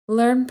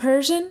Learn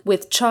Persian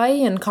with Chai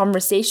and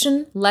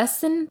Conversation,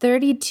 Lesson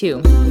 32.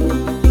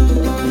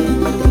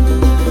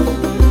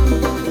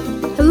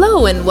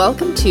 Hello and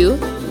welcome to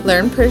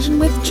Learn Persian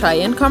with Chai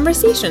and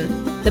Conversation,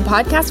 the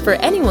podcast for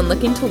anyone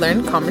looking to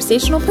learn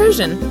conversational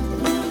Persian.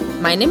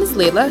 My name is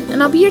Leyla,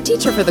 and I'll be your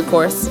teacher for the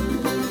course.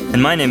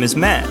 And my name is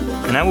Matt,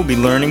 and I will be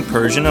learning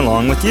Persian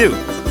along with you.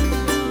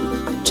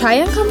 Chai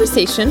and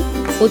Conversation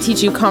will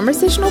teach you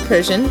conversational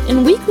Persian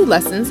in weekly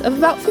lessons of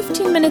about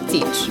 15 minutes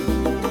each.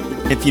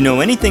 If you know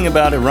anything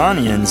about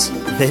Iranians,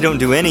 they don't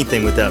do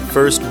anything without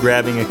first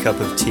grabbing a cup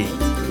of tea,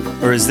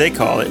 or as they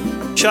call it,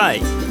 chai.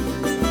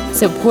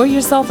 So pour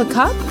yourself a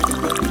cup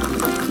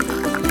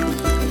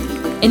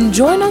and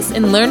join us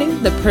in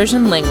learning the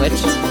Persian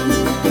language.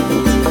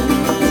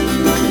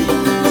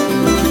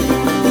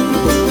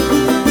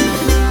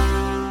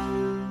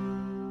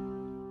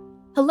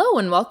 Hello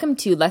and welcome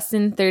to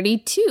Lesson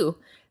 32,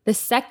 the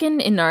second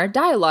in our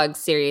dialogue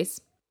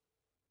series.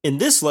 In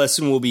this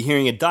lesson, we'll be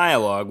hearing a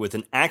dialogue with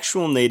an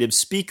actual native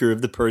speaker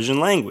of the Persian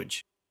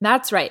language.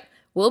 That's right.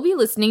 We'll be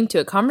listening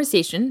to a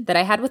conversation that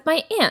I had with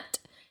my aunt.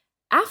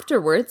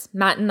 Afterwards,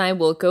 Matt and I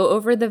will go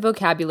over the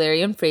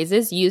vocabulary and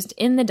phrases used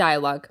in the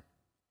dialogue.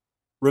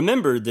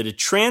 Remember that a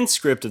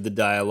transcript of the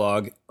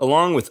dialogue,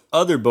 along with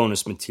other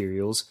bonus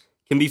materials,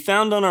 can be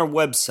found on our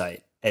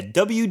website at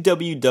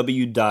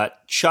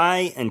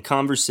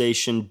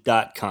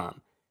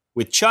www.chaiandconversation.com,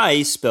 with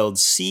chai spelled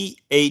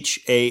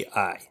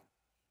C-H-A-I.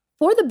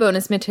 For the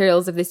bonus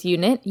materials of this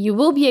unit, you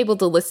will be able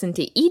to listen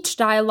to each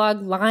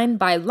dialogue line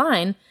by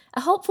line,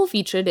 a helpful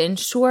feature to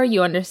ensure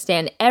you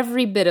understand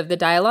every bit of the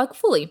dialogue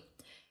fully.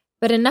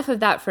 But enough of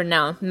that for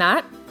now.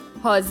 Matt,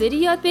 حاضری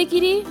یاد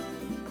بگیری؟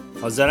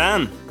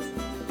 حاضرم.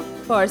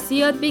 فارسی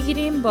یاد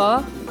بگیریم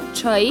با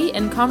چای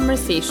and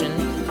conversation.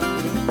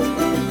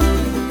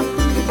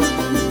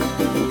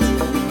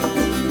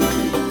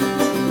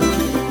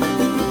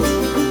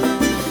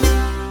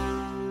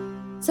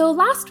 So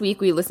last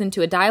week we listened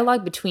to a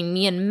dialogue between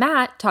me and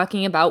Matt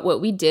talking about what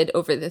we did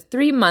over the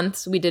 3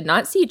 months we did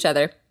not see each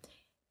other.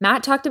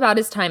 Matt talked about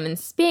his time in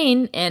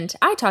Spain, and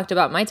I talked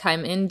about my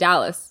time in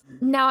Dallas.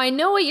 Now I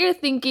know what you're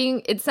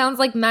thinking. It sounds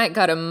like Matt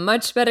got a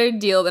much better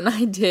deal than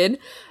I did,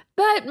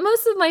 but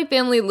most of my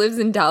family lives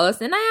in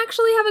Dallas, and I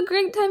actually have a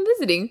great time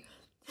visiting.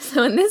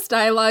 So in this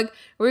dialogue,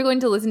 we're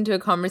going to listen to a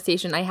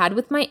conversation I had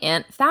with my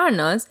aunt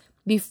Farnaz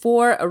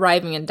before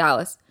arriving in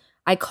Dallas.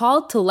 I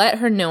called to let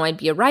her know I'd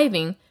be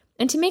arriving,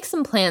 and to make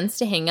some plans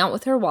to hang out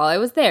with her while I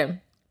was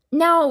there.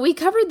 Now, we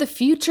covered the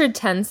future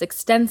tense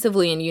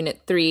extensively in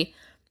Unit 3.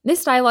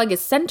 This dialogue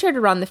is centered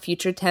around the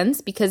future tense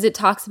because it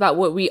talks about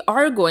what we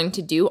are going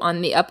to do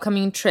on the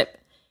upcoming trip.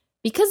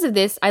 Because of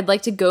this, I'd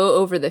like to go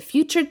over the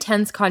future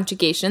tense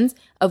conjugations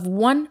of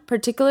one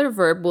particular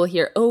verb we'll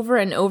hear over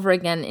and over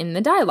again in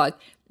the dialogue,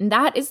 and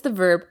that is the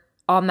verb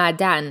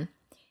آمدن.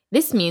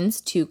 This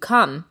means to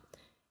come.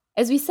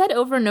 As we said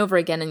over and over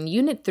again in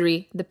Unit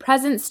 3, the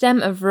present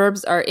stem of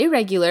verbs are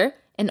irregular,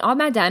 and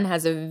آمدن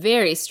has a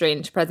very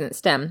strange present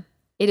stem.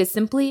 It is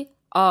simply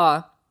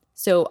آ.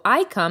 So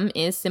I come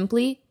is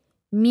simply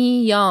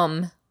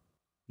میام.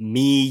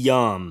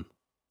 میام.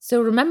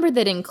 So remember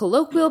that in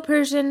colloquial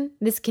Persian,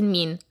 this can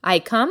mean I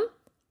come,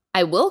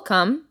 I will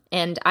come,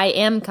 and I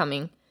am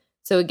coming.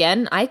 So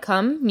again, I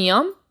come,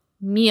 میام,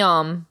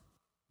 میام.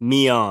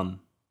 میام.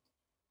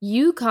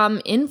 You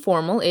come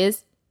informal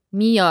is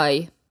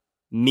میای.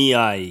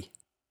 میای.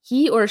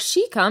 He or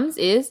she comes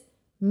is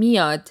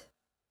میاد.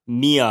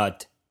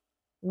 میاد.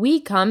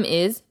 We come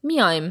is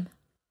میایم.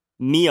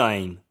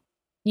 میایم.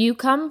 You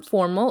come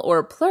formal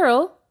or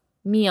plural,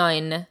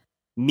 میاین.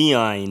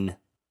 میاین.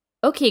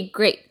 Okay,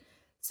 great.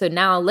 So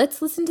now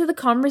let's listen to the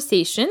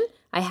conversation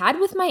I had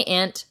with my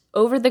aunt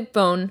over the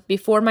phone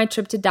before my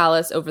trip to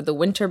Dallas over the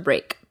winter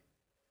break.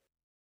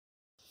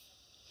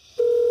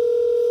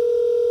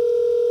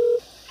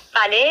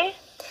 بله؟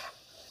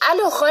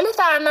 الو خاله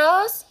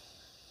فرناز؟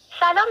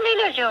 سلام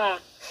لیلا جون.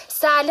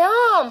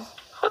 سلام.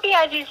 خوبی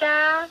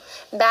عزیزم؟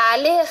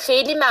 بله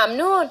خیلی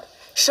ممنون.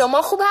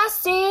 شما خوب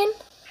هستین؟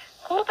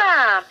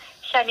 خوبم.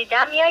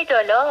 شنیدم میای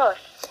دالاس.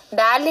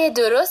 بله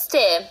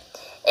درسته.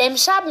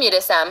 امشب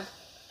میرسم.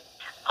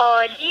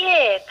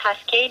 عالیه. پس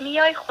کی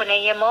میای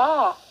خونه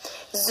ما؟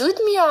 زود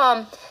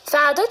میام.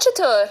 فردا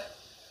چطور؟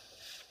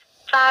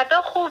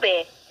 فردا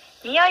خوبه.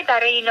 میای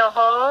برای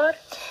ناهار؟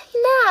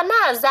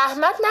 نه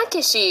زحمت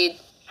نکشید.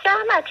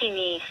 زحمتی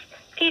نیست.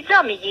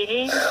 پیتزا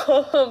میگیری؟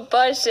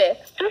 باشه.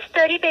 دوست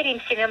داری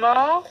بریم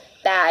سینما؟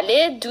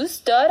 بله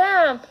دوست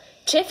دارم.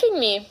 چه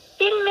فیلمی؟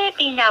 فیلم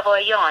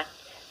بینوایان.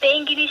 به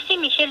انگلیسی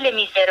میشه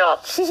لمیزراب.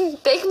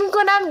 فکر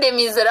میکنم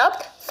لمیزراب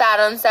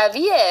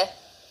فرانسویه.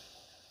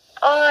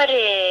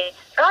 آره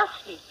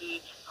راست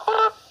میگی.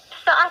 خب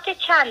ساعت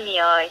چند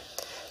میای؟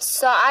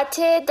 ساعت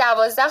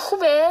 12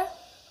 خوبه؟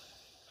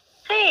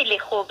 خیلی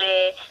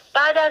خوبه.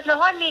 بعد از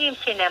نهار میریم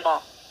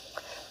سینما.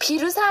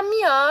 پیروز هم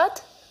میاد؟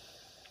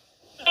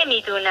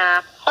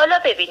 نمیدونم. حالا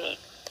ببینیم.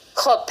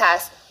 خب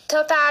پس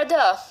تا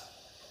فردا.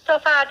 تا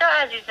فردا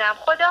عزیزم.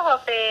 خدا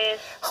حافظ.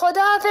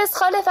 خدا حافظ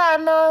خاله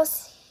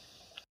فرناز.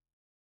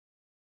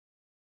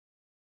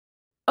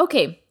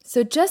 Okay,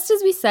 so just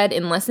as we said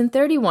in Lesson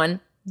 31,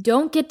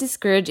 don't get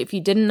discouraged if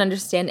you didn't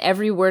understand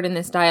every word in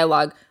this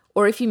dialogue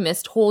or if you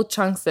missed whole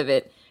chunks of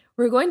it.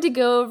 We're going to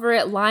go over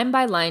it line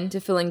by line to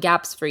fill in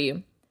gaps for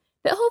you.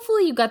 But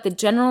hopefully you got the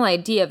general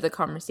idea of the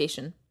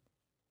conversation.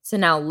 So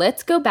now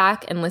let's go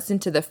back and listen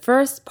to the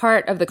first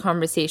part of the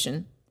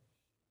conversation.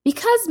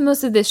 Because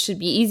most of this should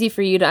be easy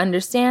for you to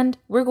understand,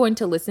 we're going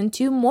to listen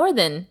to more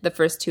than the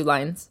first 2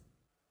 lines.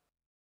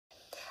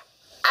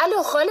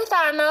 الو خاله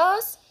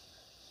فرناز.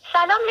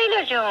 سلام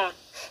لیلا جون.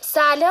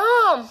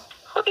 سلام.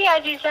 خوبی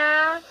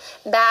عزیزم؟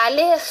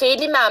 بله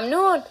خیلی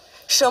ممنون.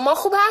 شما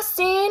خوب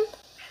هستین؟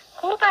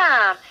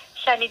 خوبم.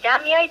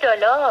 شنیدم میای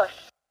دالاس.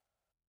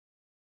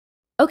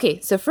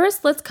 Okay, so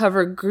first let's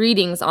cover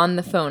greetings on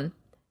the phone.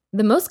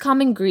 The most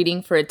common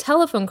greeting for a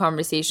telephone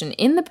conversation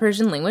in the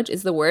Persian language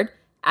is the word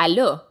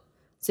alo.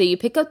 So you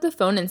pick up the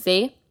phone and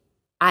say,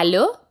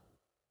 alo?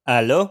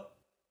 Allo?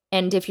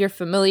 And if you're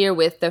familiar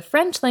with the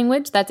French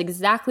language, that's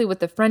exactly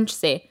what the French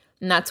say.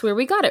 And that's where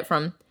we got it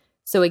from.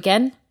 So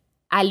again,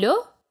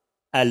 alo?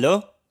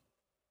 Allo?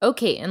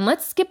 Okay, and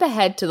let's skip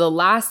ahead to the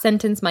last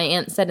sentence my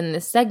aunt said in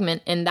this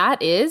segment, and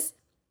that is,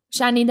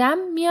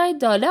 shanidam miai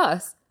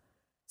dalas.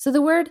 So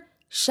the word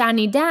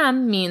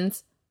shanidam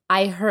means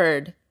I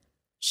heard.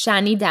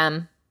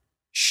 Shanidam.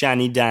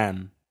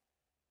 Shanidam.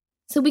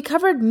 So we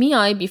covered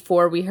miai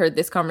before we heard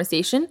this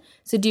conversation.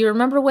 So do you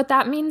remember what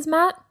that means,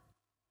 Matt?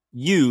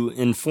 You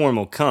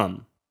informal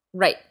come.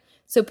 Right.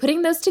 So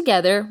putting those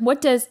together,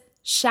 what does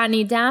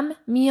shanidam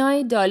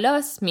miai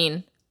dalas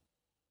mean?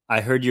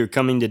 I heard you're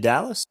coming to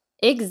Dallas?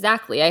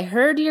 Exactly. I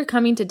heard you're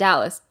coming to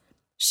Dallas.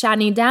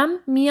 Shanidam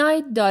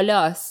miai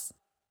dalas.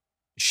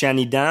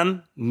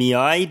 Shanidam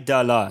miai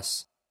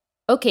Dallas.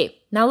 Okay,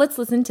 now let's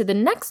listen to the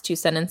next 2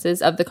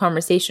 sentences of the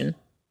conversation.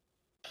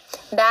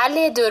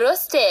 بله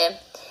درسته.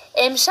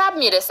 امشب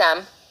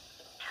میرسم.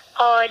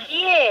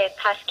 عالیه.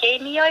 پس کی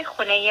میای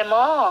خونه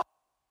ما؟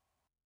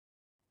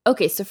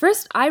 Okay, so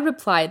first I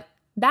replied,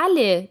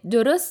 بله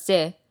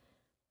درسته.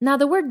 Now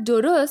the word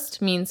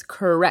درست means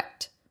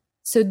correct.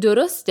 So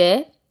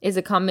درسته is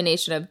a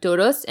combination of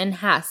درست and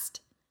هست,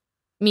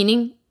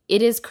 meaning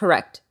it is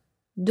correct.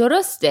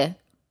 درسته.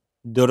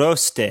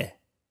 Doroste.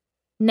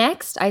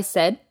 Next I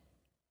said,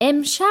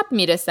 امشب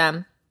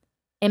میرسم.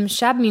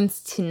 امشب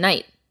means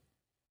tonight.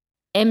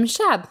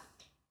 امشب.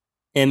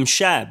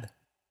 Emshab.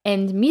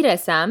 And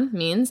میرسم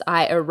means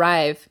I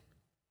arrive.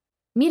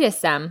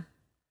 میرسم.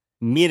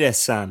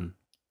 Miresam.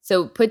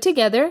 So put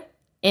together,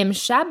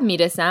 امشب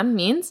میرسم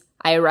means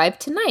I arrive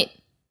tonight.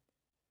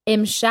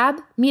 امشب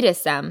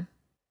میرسم.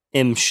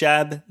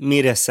 Emshab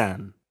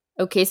miresam.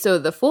 Okay, so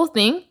the full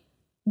thing,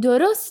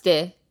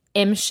 درسته.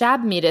 امشب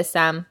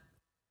میرسم.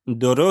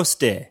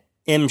 Doroste.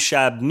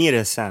 Emshab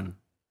miresam.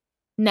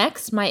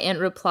 Next, my aunt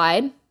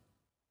replied,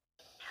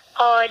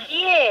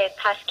 عالیه.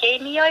 پس کی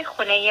میای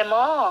خونه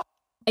ما؟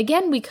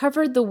 again, we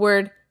covered the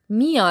word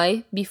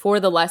miai before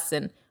the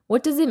lesson.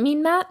 What does it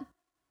mean, Matt?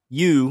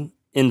 You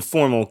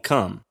informal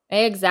come.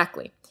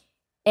 Exactly.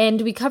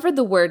 And we covered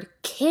the word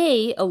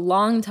ke a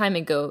long time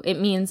ago. It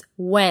means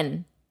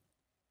when.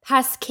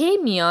 Pas ke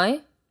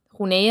miai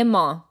khune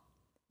ma,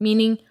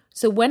 meaning,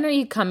 so when are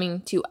you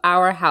coming to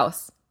our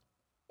house?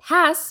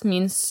 Pas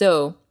means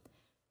so.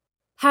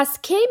 Pas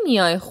ke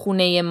miai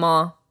khune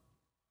ma.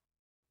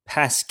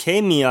 Pas ke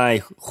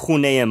miai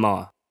khune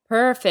ma.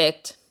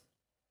 Perfect.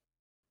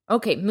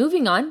 Okay,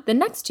 moving on. The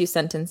next 2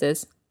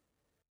 sentences.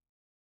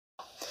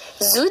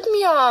 زود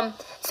میام.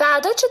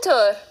 فردا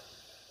چطور؟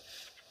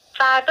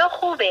 فردا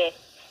خوبه.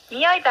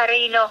 میای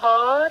برای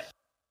نهار؟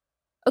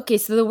 Okay,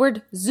 so the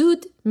word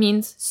zud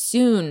means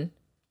soon.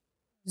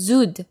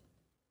 Zud.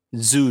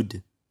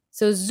 Zud.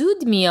 So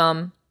zud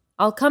miyam.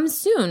 I'll come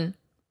soon.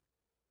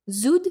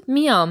 Zud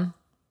miyam.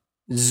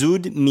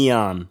 Zud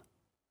miam.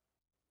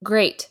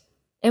 Great.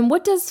 And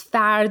what does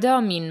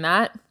farda mean,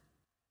 Matt?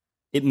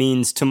 It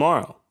means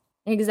tomorrow.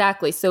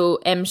 Exactly. So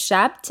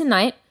emshab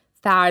tonight,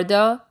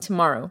 farda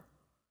tomorrow.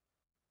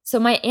 So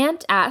my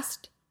aunt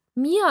asked,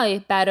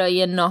 Miyai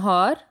baraye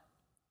nahar?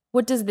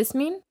 What does this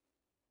mean?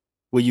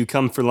 Will you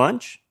come for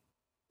lunch?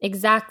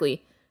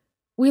 Exactly.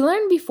 We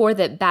learned before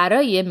that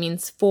baraye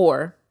means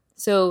for.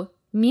 So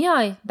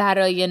miyai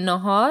baraye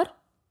nahar?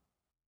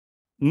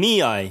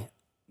 Miai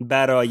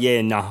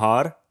baraye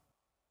nahar.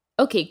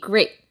 Okay,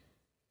 great.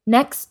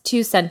 Next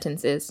 2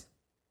 sentences.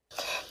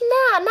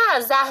 نه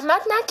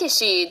زحمت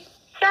نکشید.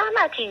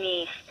 زحمتی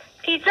نیست.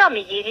 پیتزا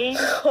میگیری؟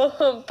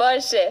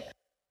 باشه.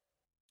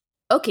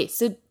 Okay,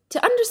 so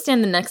to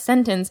understand the next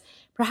sentence,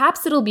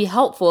 perhaps it'll be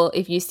helpful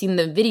if you've seen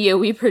the video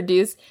we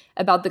produced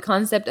about the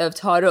concept of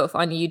ta'aruf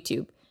on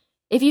YouTube.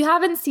 If you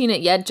haven't seen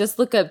it yet, just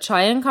look up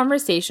Chayan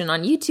Conversation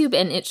on YouTube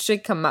and it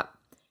should come up.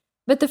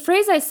 But the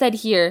phrase I said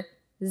here,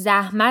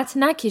 zahmat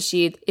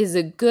nakishid, is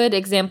a good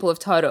example of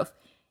ta'aruf.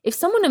 If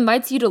someone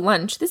invites you to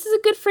lunch, this is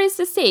a good phrase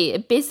to say.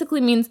 It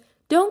basically means,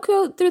 don't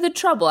go through the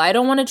trouble. I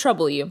don't want to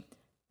trouble you.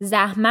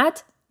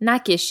 Zahmat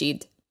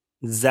nakishid.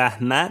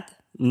 Zahmat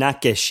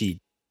nakeshid.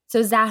 So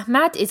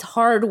zahmat is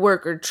hard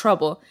work or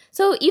trouble.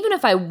 So even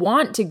if I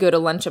want to go to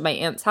lunch at my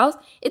aunt's house,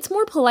 it's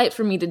more polite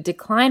for me to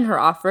decline her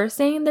offer,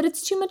 saying that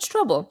it's too much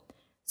trouble.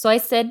 So I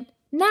said,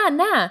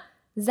 na,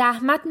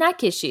 zahmat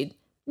nakeshid.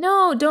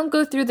 No, don't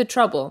go through the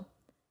trouble.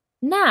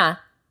 Na,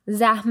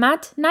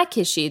 zahmat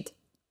nakeshid.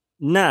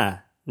 Na,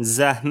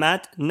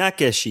 zahmat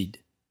nakeshid.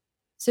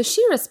 So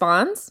she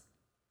responds,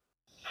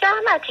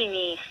 زحمتی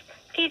نیست.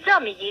 پیتزا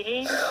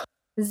میگیری؟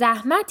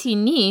 Zahmati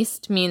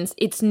nist means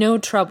it's no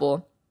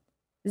trouble.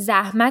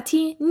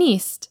 Zahmati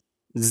nist.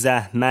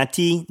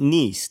 Zahmati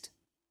nist.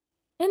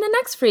 In the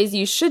next phrase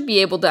you should be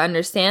able to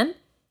understand.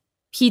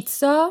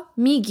 Pizza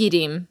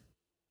migirim.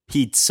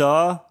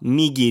 Pizza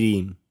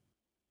migirim.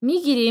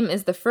 Migirim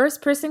is the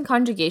first person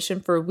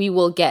conjugation for we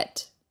will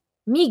get.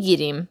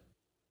 Migirim.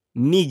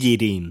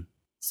 Migirim.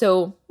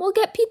 So we'll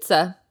get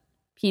pizza.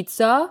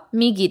 Pizza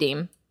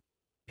migirim.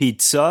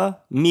 Pizza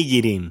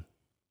migirim.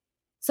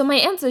 So my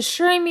aunt's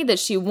assuring me that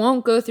she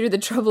won't go through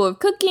the trouble of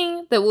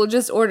cooking, that we'll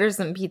just order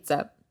some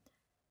pizza.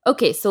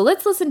 Okay, so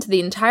let's listen to the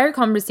entire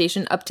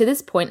conversation up to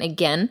this point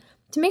again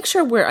to make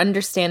sure we're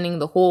understanding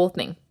the whole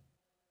thing.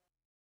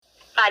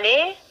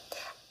 بله؟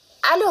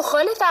 الو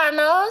خاله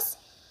فرناز.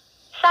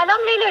 سلام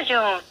لیلا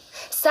جون.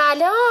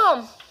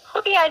 سلام.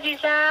 خوبی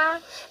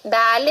عزیزم؟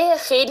 بله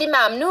خیلی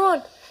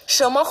ممنون.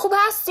 شما خوب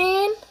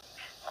هستین؟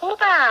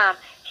 خوبم.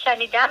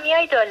 شنیدم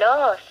میای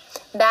دالاس.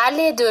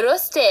 بله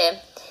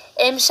درسته.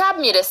 امشب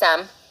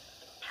میرسم.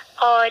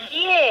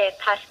 عالیه.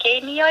 پس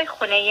کی میای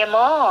خونه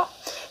ما؟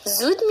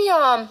 زود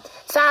میام.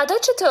 فردا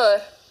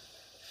چطور؟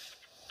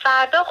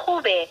 فردا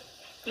خوبه.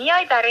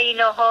 میای برای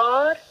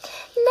نهار؟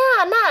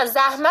 نه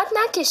زحمت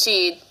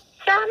نکشید.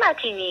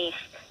 زحمتی نیست.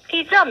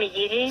 پیتزا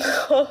میگیری؟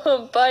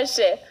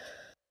 باشه.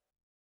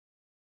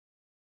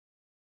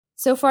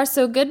 So far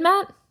so good,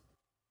 Matt?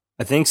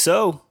 I think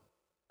so.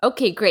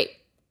 Okay, great.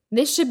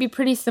 This should be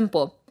pretty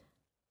simple.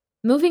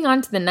 Moving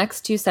on to the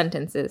next two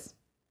sentences.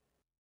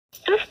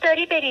 دوست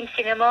داری بریم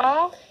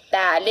سینما؟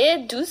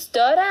 بله دوست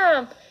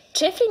دارم.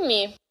 چه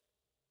فیلمی؟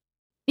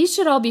 These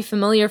should all be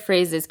familiar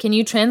phrases. Can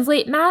you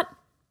translate, Matt?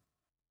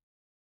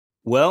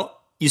 Well,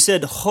 you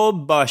said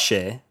khob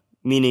bashe,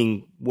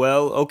 meaning,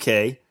 well,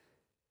 okay.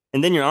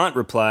 And then your aunt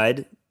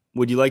replied,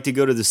 would you like to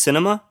go to the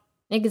cinema?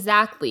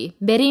 Exactly.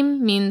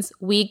 Berim means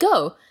we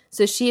go.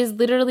 So she is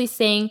literally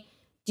saying,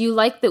 do you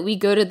like that we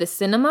go to the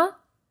cinema?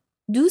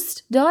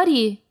 Dust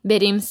dari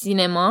berim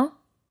sinema.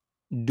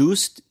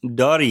 Dust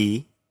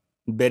dari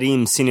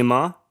berim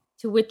cinema.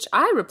 To which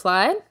I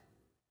replied,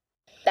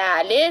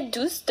 بله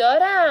دوست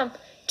دارم.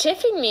 چه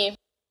فیلمی؟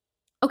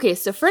 Okay,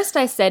 so first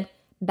I said,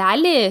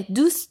 بله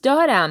دوست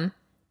دارم.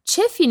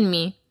 چه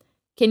فیلمی?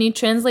 Can you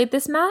translate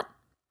this, Matt?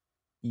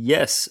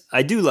 Yes,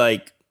 I do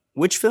like.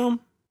 Which film?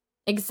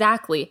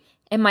 Exactly.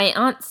 And my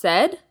aunt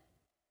said,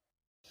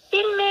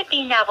 فیلم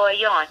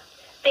بینوایان.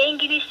 به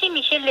انگلیسی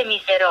میشه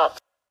لمیزراب.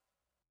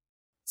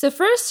 So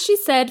first she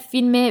said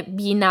فیلم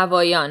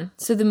بینوایان.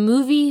 So the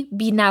movie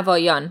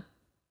بینوایان.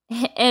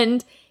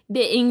 And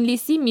به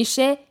انگلیسی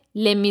میشه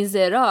Les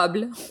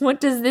Miserables. What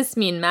does this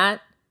mean,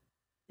 Matt?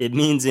 It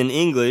means in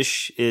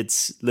English,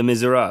 it's Les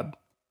Miserables.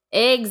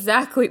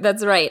 Exactly,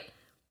 that's right.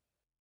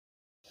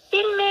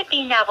 فیلم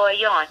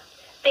بینوایان.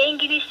 به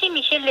انگلیسی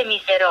میشه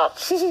لمیزراب.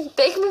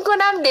 فکر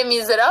میکنم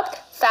لمیزراب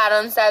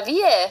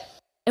فرانسویه.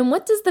 And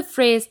what does the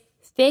phrase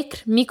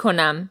فکر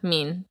میکنم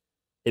mean?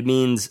 It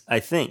means I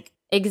think.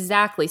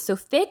 Exactly. So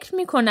فکر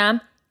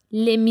میکنم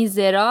Les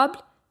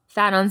Miserables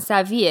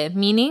فرانسویه,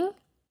 meaning?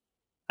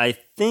 I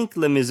think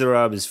Les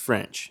Miserables is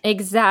French.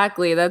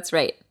 Exactly, that's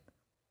right.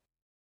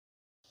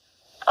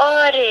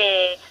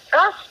 آره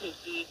راست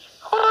میگی.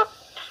 خب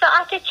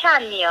ساعت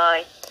چند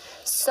میای؟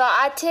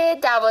 ساعت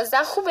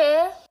 12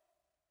 خوبه؟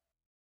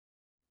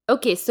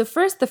 Okay, so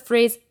first the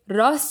phrase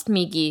راست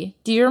میگی.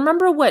 Do you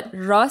remember what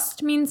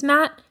راست means,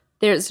 Matt?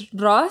 There's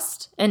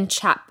راست and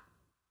chap.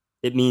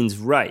 It means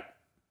right.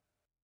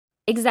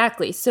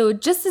 Exactly. So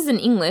just as in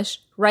English,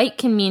 right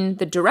can mean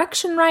the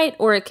direction right,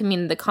 or it can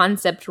mean the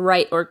concept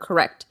right or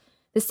correct.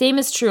 The same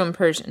is true in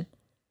Persian.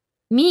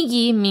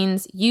 Migi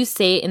means you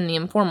say in the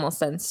informal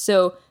sense. So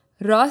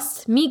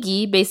rast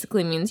migi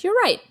basically means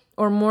you're right,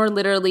 or more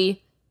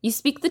literally, you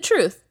speak the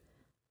truth.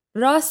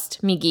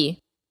 Rast migi.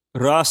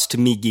 Rast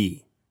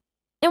migi.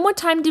 And what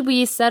time did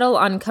we settle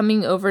on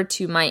coming over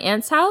to my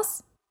aunt's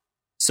house?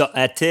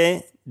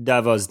 Sa'ate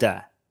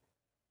davazda.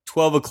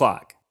 12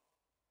 o'clock.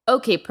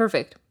 Okay,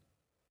 perfect.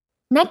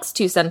 Next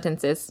two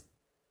sentences.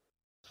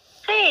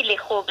 خیلی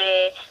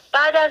خوبه.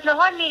 بعد از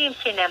نهار میریم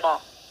سینما.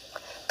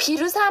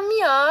 پیروز هم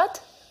میاد؟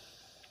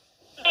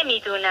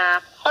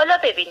 نمیدونم. حالا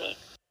ببینیم.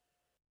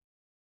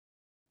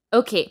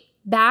 Okay,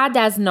 بعد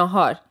از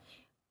نهار.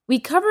 We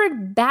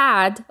covered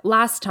bad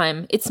last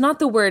time. It's not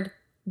the word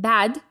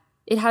bad.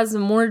 It has a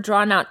more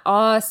drawn out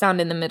ah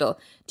sound in the middle.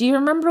 Do you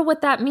remember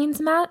what that means,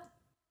 Matt?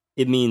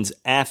 It means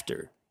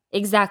after.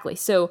 Exactly.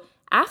 So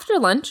after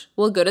lunch,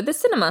 we'll go to the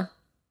cinema.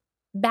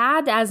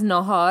 بعد از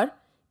نهار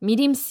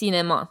میریم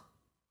سینما.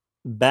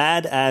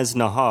 Bad as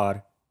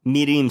nahar,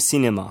 mirim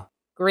cinema.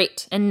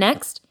 Great. And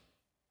next,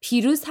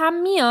 پیروز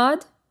هم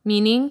میاد,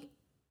 meaning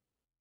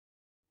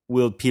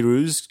Will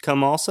Piruz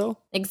come also?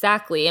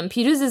 Exactly, and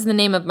Piruz is the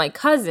name of my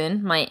cousin,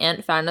 my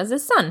Aunt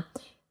Farnaz's son.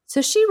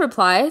 So she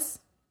replies,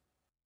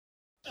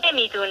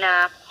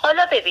 نمیدونم.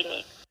 حالا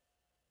ببینیم.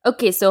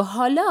 Okay, so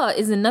hala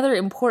is another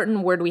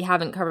important word we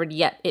haven't covered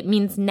yet. It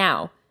means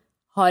now.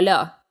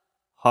 Hala.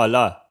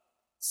 Hala.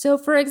 So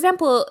for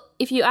example,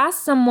 if you ask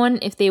someone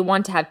if they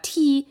want to have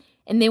tea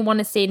and they want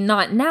to say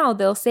not now,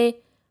 they'll say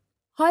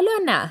hala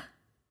na.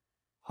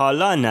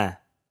 Hala na.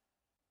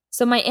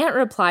 So my aunt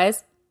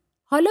replies,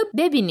 hala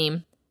bebinim.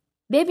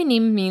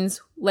 Bebinim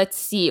means let's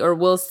see or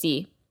we'll see.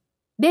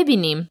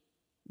 Bebinim.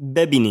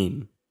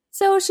 Bebinim.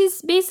 So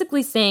she's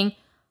basically saying,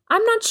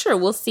 I'm not sure,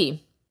 we'll see.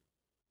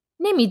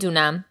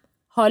 نمیدونم.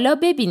 حالا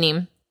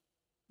ببینیم.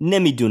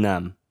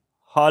 نمیدونم.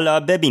 حالا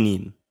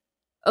ببینیم.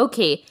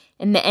 Okay,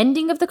 in the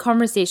ending of the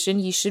conversation,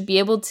 you should be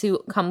able to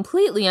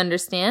completely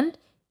understand.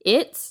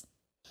 It's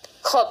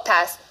خب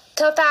پس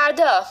تا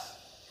فردا.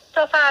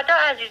 تا فردا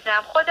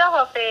عزیزم. خدا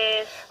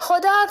حافظ.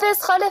 خدا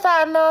حافظ خاله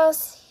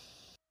فرناز.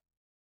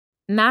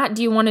 Matt,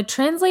 do you want to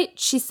translate?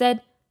 She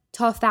said,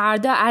 تا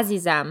فردا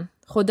عزیزم.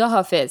 خدا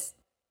حافظ.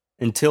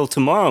 Until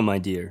tomorrow, my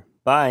dear.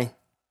 Bye.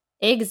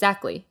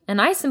 Exactly. And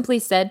I simply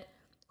said,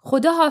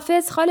 خدا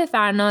حافظ خاله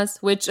فرناز,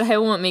 which I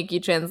won't make you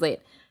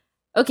translate.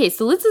 Okay,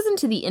 so let's listen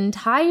to the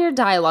entire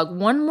dialogue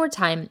one more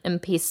time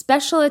and pay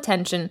special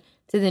attention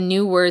to the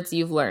new words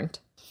you've learned.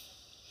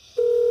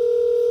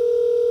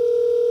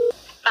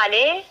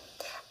 بله؟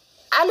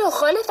 الو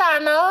خاله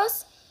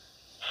فرناز.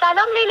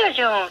 سلام لیلا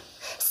جون.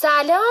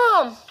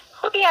 سلام.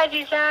 خوبی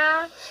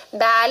عزیزم؟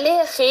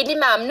 بله خیلی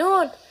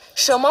ممنون.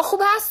 شما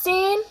خوب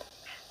هستین؟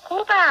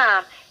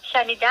 خوبم.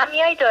 شنیدم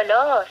میای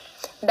دالاس.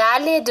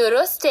 بله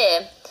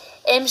درسته.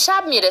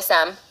 امشب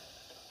میرسم.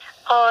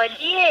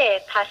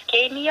 عالیه. پس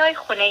کی میای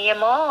خونه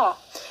ما؟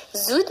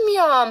 زود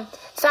میام.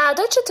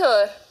 فردا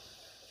چطور؟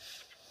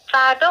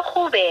 فردا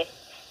خوبه.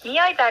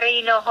 میای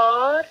برای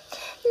ناهار؟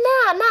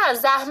 نه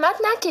زحمت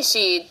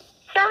نکشید.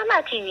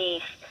 زحمتی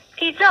نیست.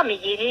 پیتزا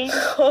میگیری؟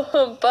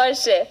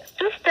 باشه.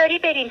 دوست داری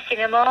بریم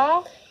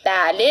سینما؟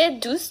 بله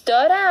دوست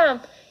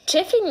دارم.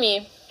 چه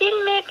فیلمی؟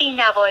 فیلم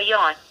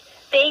بینوایان.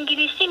 به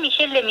انگلیسی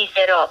میشه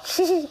لمیزراب.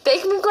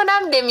 فکر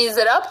میکنم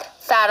لمیزراب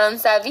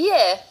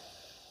فرانسویه.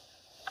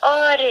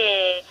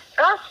 آره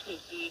راست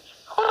میگی.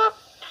 خب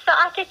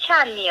ساعت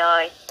چند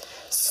میای؟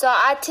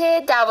 ساعت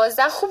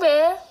 12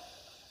 خوبه؟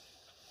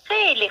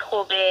 خیلی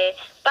خوبه.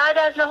 بعد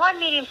از نهار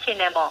میریم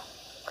سینما.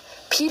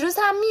 پیروز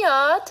هم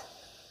میاد؟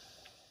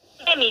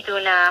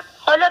 نمیدونم.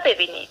 حالا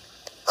ببینیم.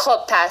 خب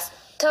پس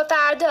تا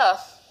فردا.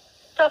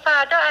 تا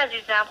فردا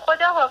عزیزم.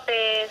 خدا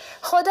حافظ.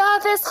 خدا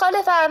حافظ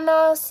خاله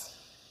فرناز.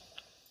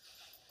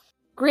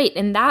 Great,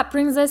 and that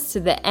brings us to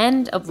the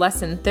end of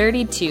lesson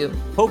 32.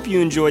 Hope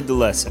you enjoyed the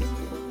lesson.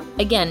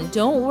 Again,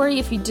 don't worry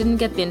if you didn't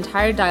get the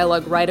entire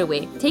dialogue right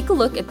away. Take a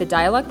look at the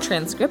dialogue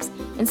transcripts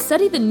and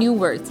study the new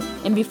words,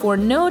 and before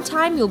no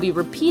time you'll be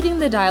repeating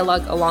the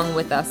dialogue along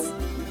with us.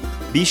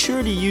 Be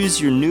sure to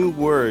use your new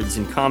words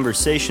in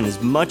conversation as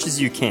much as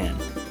you can,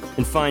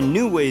 and find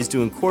new ways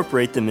to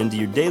incorporate them into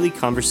your daily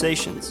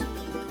conversations.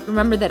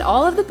 Remember that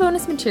all of the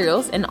bonus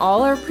materials and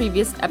all our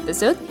previous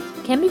episodes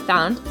can be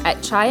found at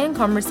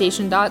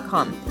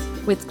chaiandconversation.com,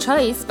 with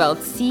chai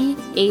spelled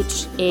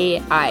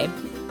C-H-A-I.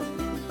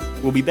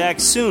 We'll be back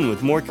soon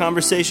with more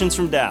conversations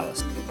from Dallas.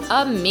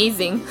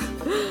 Amazing.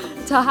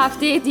 Ta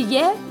hafte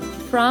diye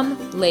from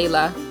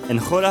Leyla. And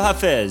Khoda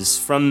Hafez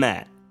from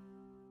Matt.